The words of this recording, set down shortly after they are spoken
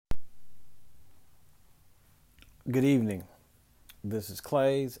Good evening. This is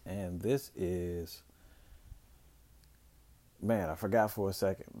Clay's, and this is, man, I forgot for a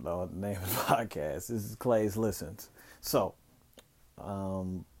second the name of the podcast. This is Clay's Listens. So,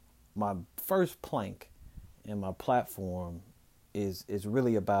 my first plank in my platform is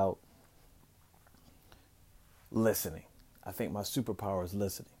really about listening. I think my superpower is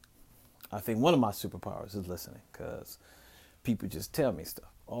listening. I think one of my superpowers is listening because people just tell me stuff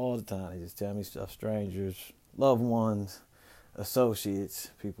all the time. They just tell me stuff, strangers, loved ones,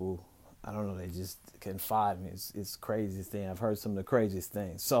 associates, people, I don't know, they just confide in me. It's the craziest thing. I've heard some of the craziest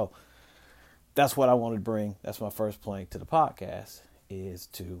things. So that's what I want to bring. That's my first plank to the podcast, is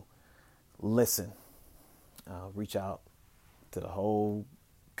to listen. Reach out to the whole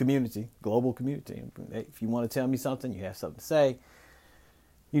community, global community. If you want to tell me something, you have something to say,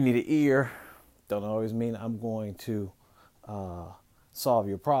 you need an ear. Don't always mean I'm going to solve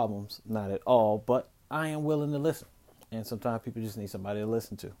your problems. Not at all. But I am willing to listen. And sometimes people just need somebody to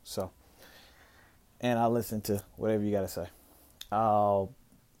listen to. So, and I listen to whatever you got to say. But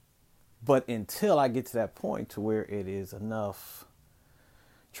until I get to that point to where it is enough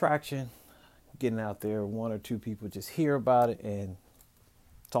traction, getting out there, one or two people just hear about it and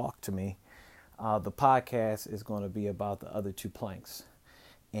talk to me, the podcast is going to be about the other two planks.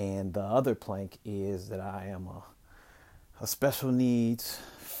 And the other plank is that I am a special needs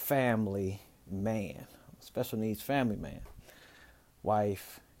family man. Special needs family man.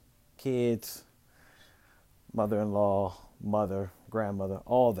 Wife, kids, mother-in-law, mother, grandmother,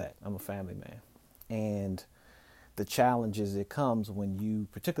 all that. I'm a family man. And the challenges that comes when you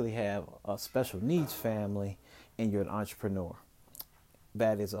particularly have a special needs family and you're an entrepreneur.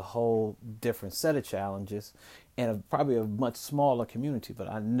 That is a whole different set of challenges and probably a much smaller community. But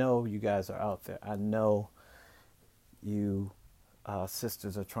I know you guys are out there. I know you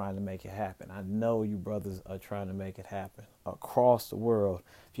sisters are trying to make it happen. I know you brothers are trying to make it happen. Across the world,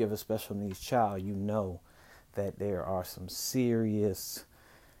 if you have a special needs child, you know that there are some serious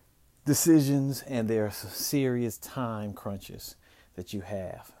decisions and there are some serious time crunches that you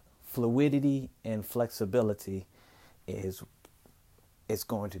have. Fluidity and flexibility is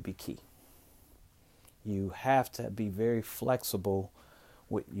going to be key. You have to be very flexible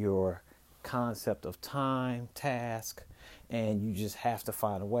with your concept of time, task, and you just have to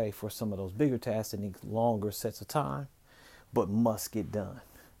find a way for some of those bigger tasks that need longer sets of time, but must get done.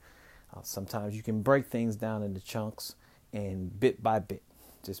 Sometimes you can break things down into chunks and bit by bit,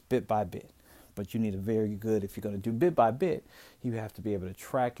 just bit by bit. But you need a very good, if you're going to do bit by bit, you have to be able to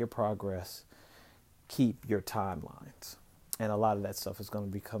track your progress, keep your timelines. And a lot of that stuff is going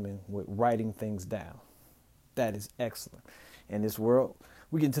to be coming with writing things down. That is excellent. In this world,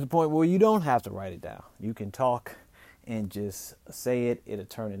 we get to the point where you don't have to write it down. You can talk and just say it. It'll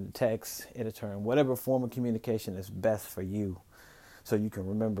turn into text. It'll turn whatever form of communication is best for you so you can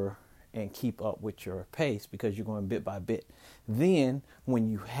remember and keep up with your pace because you're going bit by bit. Then when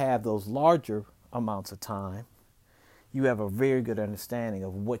you have those larger amounts of time, you have a very good understanding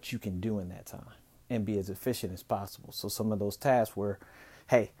of what you can do in that time and be as efficient as possible. So some of those tasks where,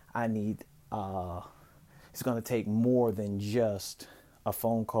 hey, I need, it's going to take more than just a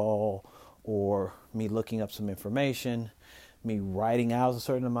phone call or me looking up some information, me writing out a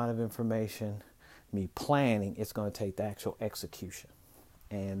certain amount of information, me planning. It's going to take the actual execution.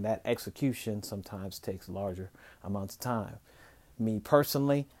 And that execution sometimes takes larger amounts of time. Me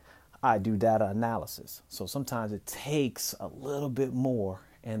personally, I do data analysis. So sometimes it takes a little bit more,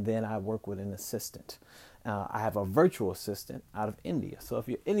 and then I work with an assistant. I have a virtual assistant out of India. So if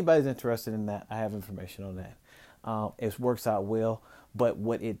anybody's interested in that, I have information on that. It works out well. But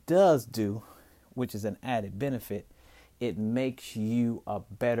what it does do, which is an added benefit, it makes you a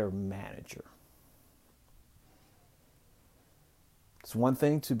better manager. It's one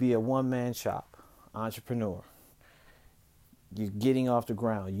thing to be a one-man shop, entrepreneur. You're getting off the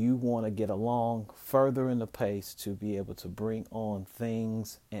ground. You want to get along further in the pace to be able to bring on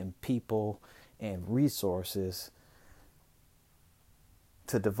things and people and resources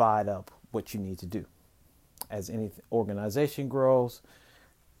to divide up what you need to do. As any organization grows,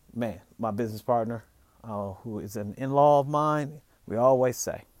 man, my business partner, who is an in-law of mine, we always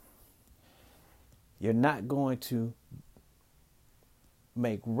say, you're not going to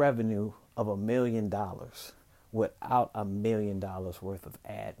make revenue of $1 million without $1 million worth of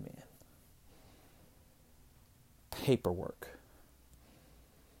admin, paperwork,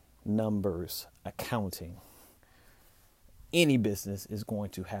 numbers, accounting. Any business is going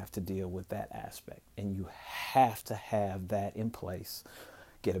to have to deal with that aspect, and you have to have that in place,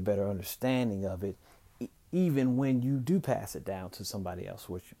 get a better understanding of it, even when you do pass it down to somebody else,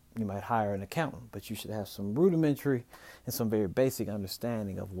 which you might hire an accountant, but you should have some rudimentary and some very basic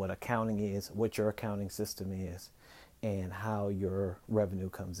understanding of what accounting is, what your accounting system is, and how your revenue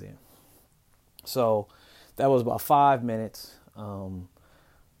comes in. So that was about 5 minutes.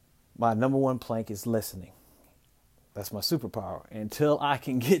 My number one plank is listening. That's my superpower. Until I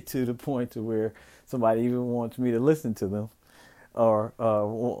can get to the point to where somebody even wants me to listen to them, or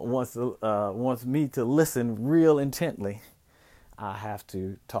wants me to listen real intently, I have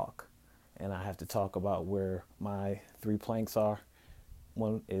to talk. And I have to talk about where my 3 planks are.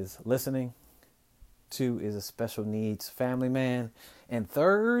 1 is listening. 2 is a special needs family man. And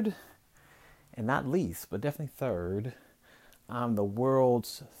 3rd, and not least, but definitely 3rd, I'm the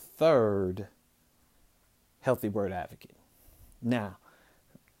world's 3rd healthy word advocate. Now,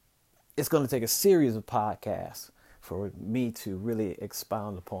 it's going to take a series of podcasts for me to really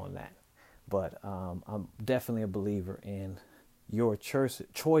expound upon that. But I'm definitely a believer in your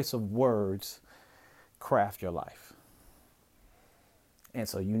choice of words craft your life. And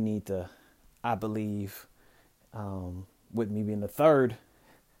so you need to, I believe, with me being the 3rd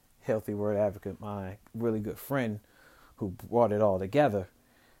healthy word advocate, my really good friend who brought it all together,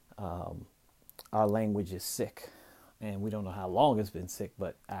 our language is sick. And we don't know how long it's been sick,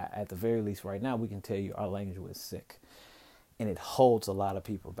 but at the very least right now, we can tell you our language was sick. And it holds a lot of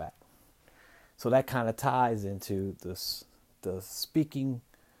people back. So that kind of ties into the speaking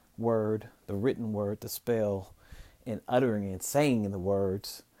word, the written word, the spell, and uttering and saying the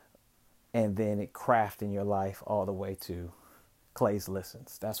words, and then it crafting your life all the way to Clay's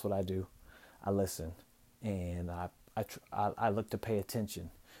Listens. That's what I do. I listen, and I look to pay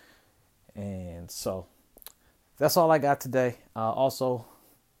attention. And so that's all I got today. Also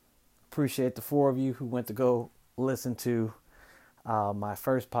appreciate the 4 of you who went to go listen to my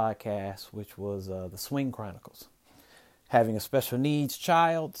first podcast, which was the Swing Chronicles. Having a special needs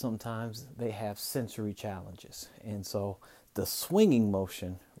child, sometimes they have sensory challenges. And so the swinging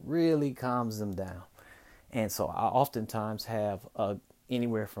motion really calms them down. And so I oftentimes have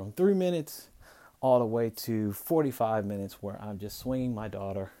anywhere from 3 minutes all the way to 45 minutes where I'm just swinging my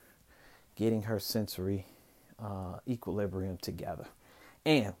daughter, getting her sensory equilibrium together.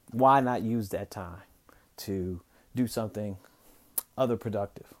 And why not use that time to do something other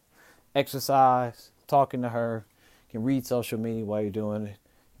productive? Exercise, talking to her. You can read social media while you're doing it.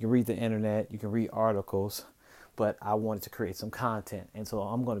 You can read the internet. You can read articles. But I wanted to create some content. And so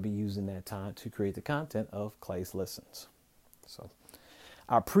I'm going to be using that time to create the content of Clay's Listens. So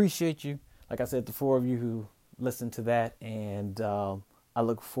I appreciate you. Like I said, the 4 of you who listened to that. And I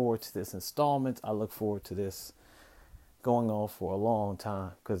look forward to this installment. I look forward to this going on for a long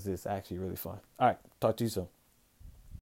time because it's actually really fun. All right. Talk to you soon.